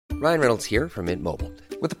Ryan Reynolds here from Mint Mobile.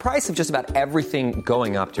 With the price of just about everything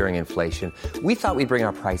going up during inflation, we thought we'd bring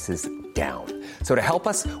our prices down. So to help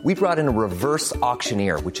us, we brought in a reverse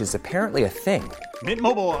auctioneer, which is apparently a thing. Mint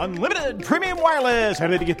Mobile Unlimited Premium Wireless. How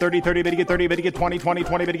to get 30, 30, bit to get 30, bit to get 20, 20,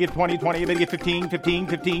 20, bit to get 20, 20, bit to get 15, 15,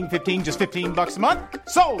 15, 15, just $15 a month?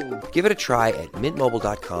 Sold! Give it a try at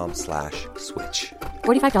mintmobile.com/switch.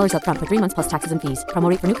 $45 up front for 3 months plus taxes and fees. Promo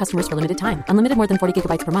rate for new customers for limited time. Unlimited more than 40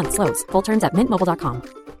 gigabytes per month. Slows full terms at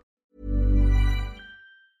mintmobile.com.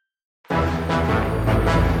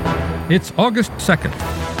 It's August 2nd,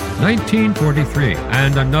 1943,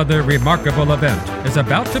 and another remarkable event is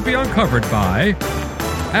about to be uncovered by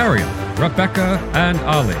Ariel, Rebecca, and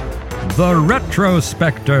Ali, the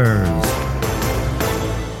Retrospectors.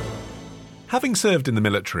 Having served in the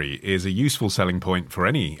military is a useful selling point for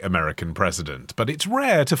any American president, but it's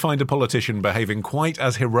rare to find a politician behaving quite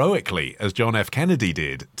as heroically as John F. Kennedy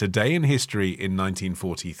did today in history in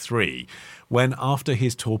 1943, when after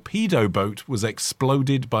his torpedo boat was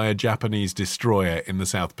exploded by a Japanese destroyer in the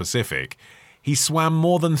South Pacific, he swam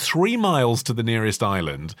more than 3 miles to the nearest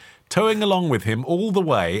island, towing along with him all the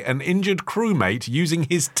way an injured crewmate using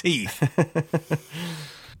his teeth.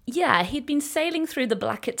 Yeah, he'd been sailing through the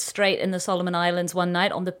Blackett Strait in the Solomon Islands one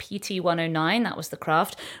night on the PT-109, that was the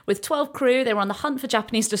craft, with 12 crew. They were on the hunt for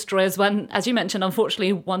Japanese destroyers when, as you mentioned,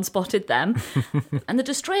 unfortunately, one spotted them. And the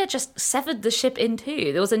destroyer just severed the ship in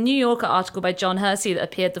two. There was a New Yorker article by John Hersey that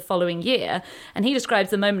appeared the following year, and he describes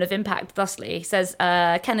the moment of impact thusly. He says,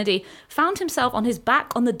 Kennedy found himself on his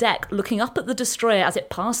back on the deck looking up at the destroyer as it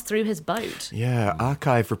passed through his boat. Yeah,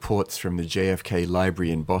 archive reports from the JFK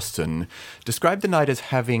Library in Boston describe the night as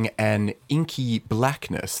having an inky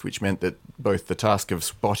blackness, which meant that both the task of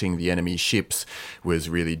spotting the enemy ships was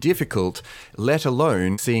really difficult, let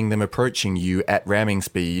alone seeing them approaching you at ramming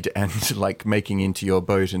speed and like making into your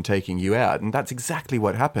boat and taking you out. And that's exactly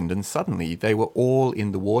what happened. And suddenly they were all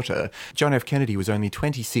in the water. John F. Kennedy was only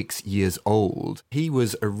 26 years old. He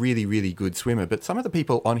was a really, really good swimmer, but some of the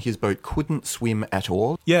people on his boat couldn't swim at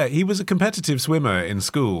all. Yeah, he was a competitive swimmer in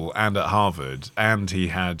school and at Harvard, and he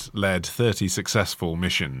had led 30 successful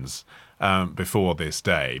missions before this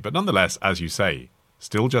day. But nonetheless, as you say,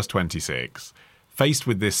 still just 26, faced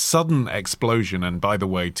with this sudden explosion, and by the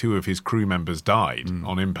way, 2 of his crew members died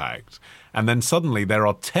on impact, and then suddenly there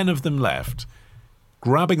are 10 of them left,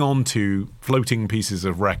 grabbing onto floating pieces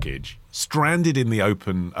of wreckage, stranded in the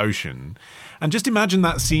open ocean. And just imagine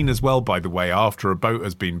that scene as well, by the way, after a boat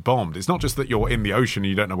has been bombed. It's not just that you're in the ocean and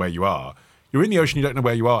you don't know where you are. You're in the ocean, you don't know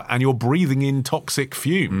where you are, and you're breathing in toxic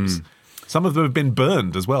fumes. Some of them have been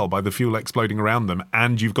burned as well by the fuel exploding around them,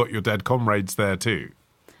 and you've got your dead comrades there too.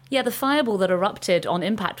 Yeah, the fireball that erupted on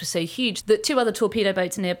impact was so huge that 2 other torpedo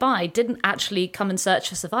boats nearby didn't actually come and search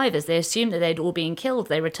for survivors. They assumed that they'd all been killed.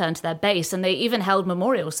 They returned to their base, and they even held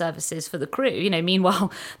memorial services for the crew.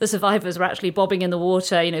 Meanwhile, the survivors were actually bobbing in the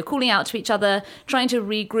water, calling out to each other, trying to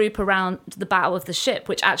regroup around the bow of the ship,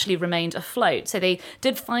 which actually remained afloat. So they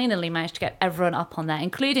did finally manage to get everyone up on there,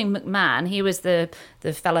 including McMahon. He was the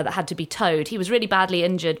fella that had to be towed. He was really badly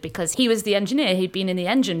injured because he was the engineer. He'd been in the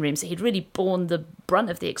engine room, so he'd really borne the brunt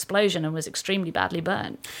of the explosion and was extremely badly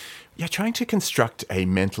burnt. Yeah, trying to construct a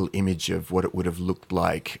mental image of what it would have looked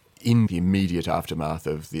like in the immediate aftermath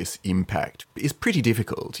of this impact is pretty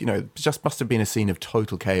difficult. It just must have been a scene of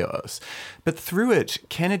total chaos. But through it,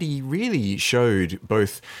 Kennedy really showed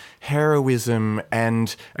both heroism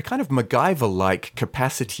and a kind of MacGyver-like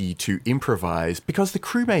capacity to improvise, because the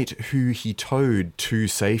crewmate who he towed to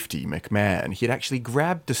safety, McMahon, he had actually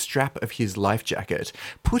grabbed the strap of his life jacket,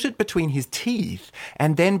 put it between his teeth,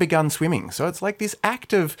 and then begun swimming. So it's like this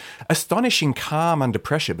act of astonishing calm under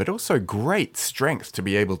pressure, but also great strength to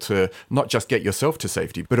be able to not just get yourself to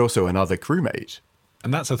safety, but also another crewmate.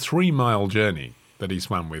 And that's a 3-mile journey that he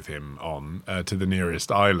swam with him on to the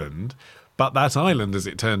nearest island. But that island, as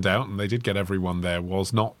it turned out, and they did get everyone there,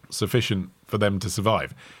 was not sufficient for them to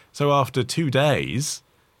survive. So after 2 days,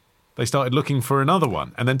 they started looking for another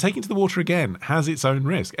one. And then taking to the water again has its own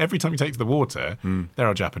risk. Every time you take to the water, there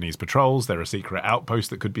are Japanese patrols, there are secret outposts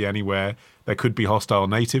that could be anywhere, there could be hostile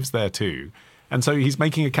natives there too. And so he's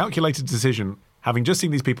making a calculated decision, having just seen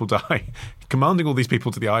these people die, commanding all these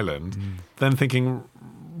people to the island, then thinking,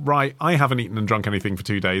 right, I haven't eaten and drunk anything for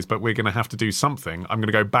 2 days, but we're going to have to do something. I'm going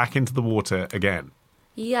to go back into the water again.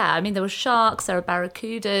 Yeah, I mean, there were sharks, there were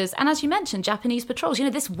barracudas, and as you mentioned, Japanese patrols.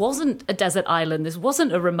 This wasn't a desert island, this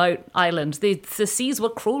wasn't a remote island. The seas were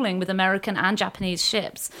crawling with American and Japanese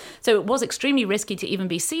ships. So it was extremely risky to even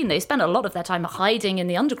be seen. They spent a lot of their time hiding in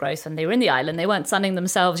the undergrowth when they were in the island. They weren't sunning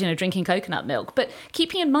themselves, drinking coconut milk. But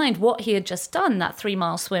keeping in mind what he had just done, that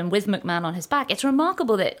 3-mile swim with McMahon on his back, it's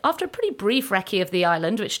remarkable that after a pretty brief recce of the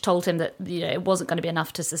island, which told him that it wasn't going to be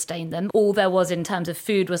enough to sustain them, all there was in terms of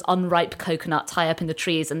food was unripe coconuts high up in the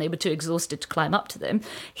trees, and they were too exhausted to climb up to them.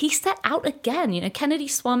 He set out again. Kennedy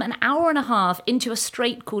swam an hour and a half into a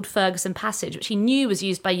strait called Ferguson Passage, which he knew was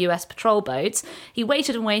used by US patrol boats. He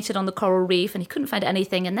waited and waited on the coral reef, and he couldn't find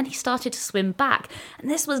anything, and then he started to swim back. And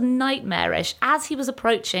this was nightmarish. As he was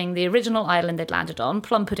approaching the original island they'd landed on,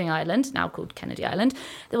 Plum Pudding Island, now called Kennedy Island,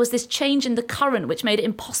 there was this change in the current which made it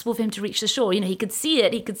impossible for him to reach the shore. He could see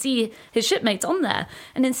it. He could see his shipmates on there.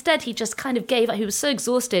 And instead, he just kind of gave up. He was so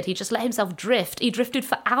exhausted, he just let himself drift. He drifted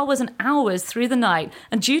for hours and hours through the night.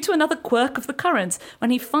 And due to another quirk of the currents, when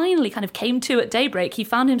he finally kind of came to at daybreak, he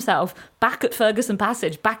found himself back at Ferguson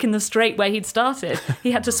Passage, back in the strait where he'd started.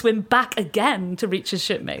 He had to swim back again to reach his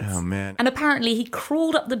shipmates. Oh, man. And apparently he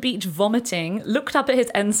crawled up the beach vomiting, looked up at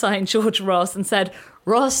his ensign, George Ross, and said,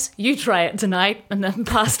 "Ross, you try it tonight," and then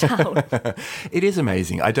passed out. It is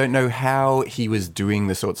amazing. I don't know how he was doing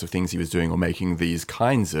the sorts of things he was doing or making these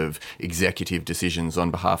kinds of executive decisions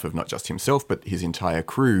on behalf of not just himself, but his entire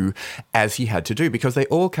crew, as he had to do, because they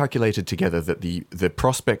all calculated together that the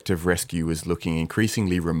prospect of rescue was looking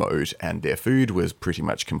increasingly remote and their food was pretty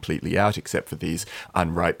much completely out except for these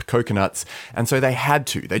unripe coconuts. And so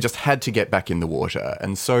they just had to get back in the water.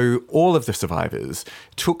 And so all of the survivors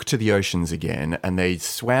took to the oceans again, and they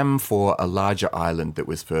swam for a larger island that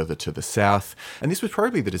was further to the south. And this was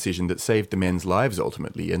probably the decision that saved the men's lives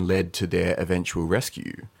ultimately and led to their eventual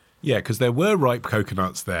rescue. Yeah, because there were ripe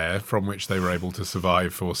coconuts there from which they were able to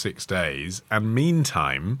survive for 6 days. And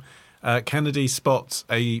meantime, Kennedy spots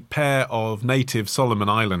a pair of native Solomon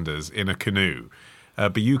Islanders in a canoe,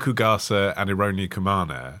 Bayuku Gasa and Ironi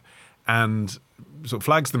Kumana, and sort of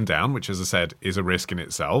flags them down, which, as I said, is a risk in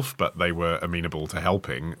itself, but they were amenable to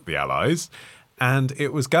helping the Allies. And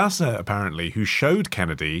it was Gasa, apparently, who showed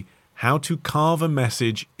Kennedy how to carve a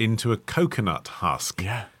message into a coconut husk,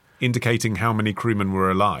 indicating how many crewmen were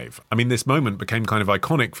alive. I mean, this moment became kind of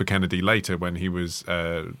iconic for Kennedy later when he was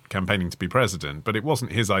campaigning to be president, but it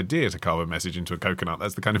wasn't his idea to carve a message into a coconut.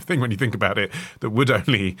 That's the kind of thing, when you think about it, that would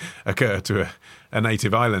only occur to a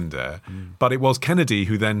native islander. But it was Kennedy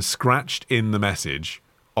who then scratched in the message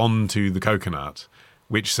onto the coconut,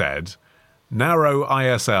 which said, "Narrow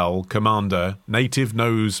ISL, Commander, native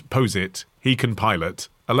knows Posit, he can pilot,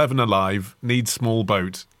 11 alive, needs small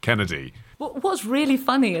boat, Kennedy." What's really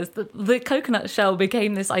funny is that the coconut shell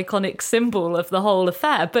became this iconic symbol of the whole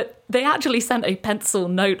affair, but they actually sent a pencil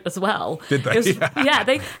note as well. Did they? Yeah,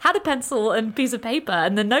 they had a pencil and piece of paper,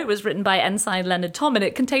 and the note was written by Ensign Leonard Tom, and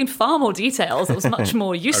it contained far more details. It was much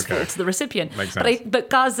more useful to the recipient. Makes sense. But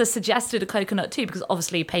Gaza suggested a coconut too, because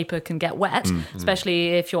obviously paper can get wet,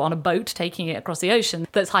 especially if you're on a boat taking it across the ocean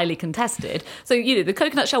that's highly contested. So, the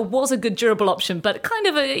coconut shell was a good durable option, but kind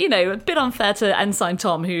of a bit unfair to Ensign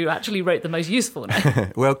Tom, who actually wrote the most useful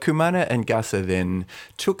note. Well, Kumana and Gasa then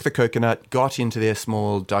took the coconut, got into their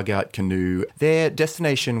small dugout canoe. Their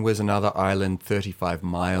destination was another island 35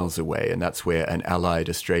 miles away, and that's where an allied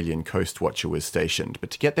Australian coast watcher was stationed.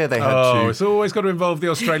 But to get there, they had to... Oh, it's always got to involve the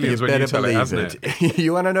Australians when you tell it, hasn't it?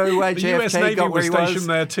 You want to know why the JFK US Navy got where was he was? stationed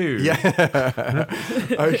there too. Yeah.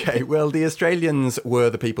 Okay, well, the Australians were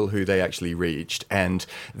the people who they actually reached,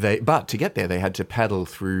 but to get there, they had to paddle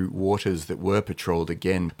through waters that were patrolled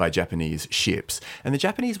again by Japanese ships. And the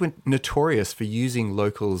Japanese were notorious for using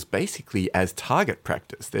locals basically as target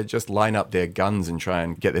practice. They'd just line up their guns and try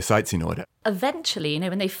and get their sights in order. Eventually,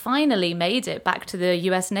 when they finally made it back to the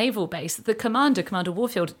US naval base, the Commander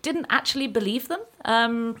Warfield, didn't actually believe them.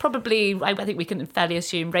 Probably, I think we can fairly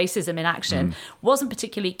assume, racism in action. Wasn't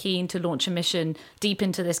particularly keen to launch a mission deep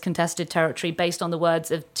into this contested territory based on the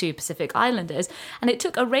words of 2 Pacific Islanders. And it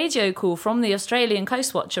took a radio call from the Australian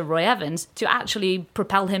coast watcher, Roy Evans, to actually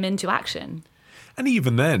propel him into action. And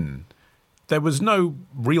even then, there was no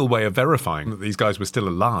real way of verifying that these guys were still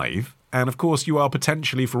alive. And of course, you are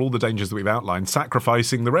potentially, for all the dangers that we've outlined,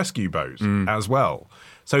 sacrificing the rescue boat as well.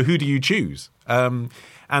 So who do you choose? And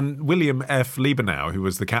William F. Liebenau, who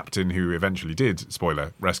was the captain who eventually did,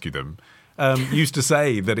 spoiler, rescue them, used to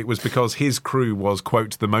say that it was because his crew was,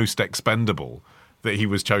 quote, the most expendable that he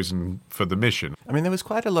was chosen for the mission. I mean, there was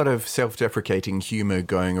quite a lot of self-deprecating humour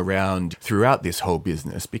going around throughout this whole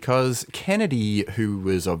business because Kennedy, who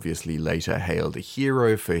was obviously later hailed a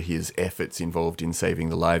hero for his efforts involved in saving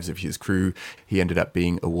the lives of his crew, he ended up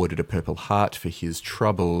being awarded a Purple Heart for his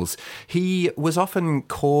troubles. He was often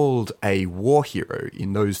called a war hero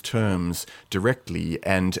in those terms directly,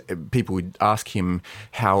 and people would ask him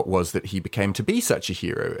how it was that he became to be such a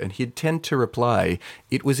hero, and he'd tend to reply,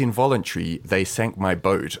 "It was involuntary, they sank my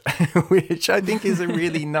boat," which I think is a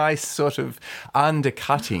really nice sort of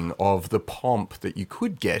undercutting of the pomp that you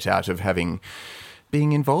could get out of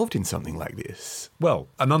being involved in something like this. Well,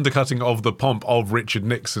 an undercutting of the pomp of Richard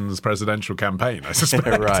Nixon's presidential campaign, I suspect.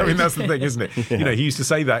 Right. I mean, that's the thing, isn't it? Yeah. You know, he used to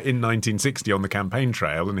say that in 1960 on the campaign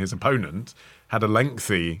trail, and his opponent had a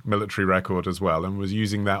lengthy military record as well and was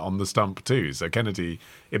using that on the stump too. So Kennedy,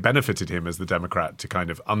 it benefited him as the Democrat to kind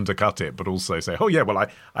of undercut it, but also say, oh yeah, well, I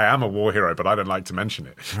am a war hero, but I don't like to mention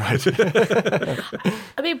it. Right.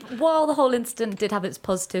 I mean, while the whole incident did have its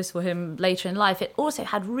positives for him later in life, it also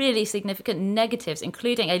had really significant negatives,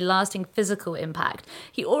 including a lasting physical impact.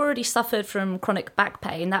 He already suffered from chronic back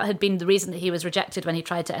pain. That had been the reason that he was rejected when he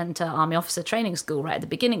tried to enter Army Officer Training School right at the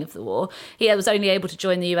beginning of the war. He was only able to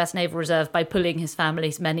join the US Naval Reserve by pulling his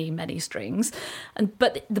family's many, many strings.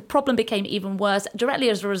 But the problem became even worse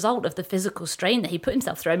directly as a result of the physical strain that he put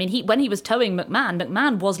himself through. I mean, when he was towing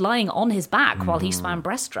McMahon was lying on his back while he swam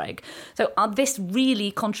breaststroke. So this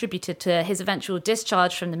really contributed to his eventual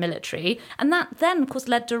discharge from the military. And that then, of course,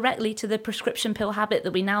 led directly to the prescription pill habit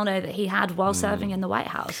that we now know that he had while serving in the White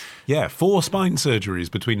House. Yeah, 4 spine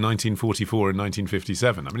surgeries between 1944 and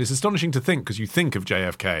 1957. I mean, it's astonishing to think, because you think of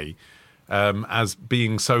JFK as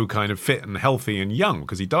being so kind of fit and healthy and young,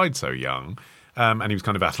 because he died so young, and he was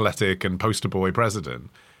kind of athletic and poster boy president.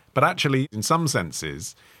 But actually, in some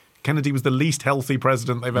senses, Kennedy was the least healthy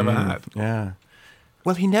president they've ever had. Yeah.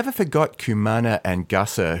 Well, he never forgot Kumana and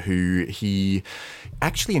Gusser, who he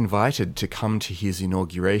actually invited to come to his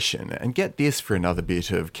inauguration. And get this for another bit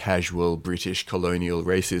of casual British colonial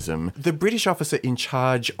racism. The British officer in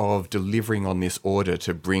charge of delivering on this order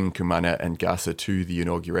to bring Kumana and Gusser to the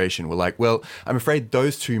inauguration were like, well, I'm afraid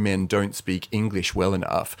those two men don't speak English well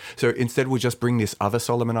enough. So instead we'll just bring this other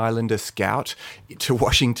Solomon Islander scout to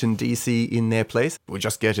Washington, D.C. in their place. We'll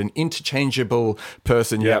just get an interchangeable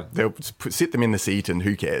person. Yeah, they'll sit them in the seat and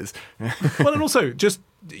who cares? Well, and also just,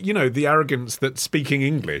 you know, the arrogance that speaking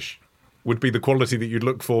English would be the quality that you'd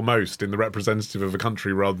look for most in the representative of a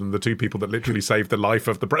country rather than the two people that literally saved the life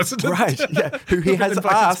of the president. Right, yeah. Who he has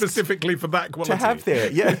asked specifically for that quality. To have there,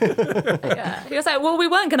 yeah. Yeah. He was like, well, we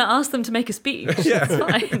weren't going to ask them to make a speech. Yeah.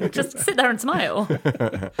 It's fine. Just sit there and smile.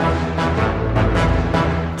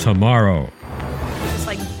 Tomorrow. Just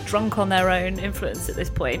like drunk on their own influence at this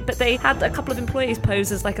point. But they had a couple of employees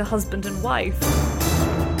pose as like a husband and wife.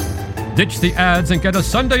 Ditch the ads and get a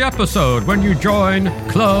Sunday episode when you join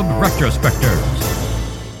Club Retrospectors.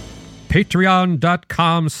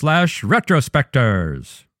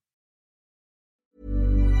 Patreon.com/retrospectors.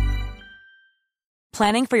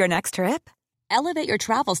 Planning for your next trip? Elevate your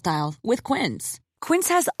travel style with Quince. Quince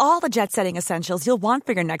has all the jet-setting essentials you'll want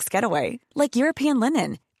for your next getaway, like European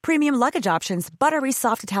linen, premium luggage options, buttery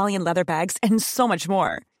soft Italian leather bags, and so much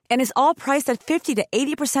more. And is all priced at 50 to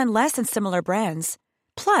 80% less than similar brands.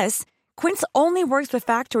 Plus, Quince only works with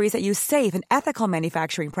factories that use safe and ethical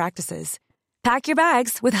manufacturing practices. Pack your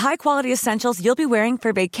bags with high-quality essentials you'll be wearing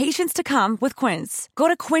for vacations to come with Quince. Go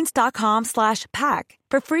to quince.com/pack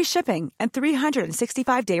for free shipping and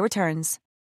 365-day returns.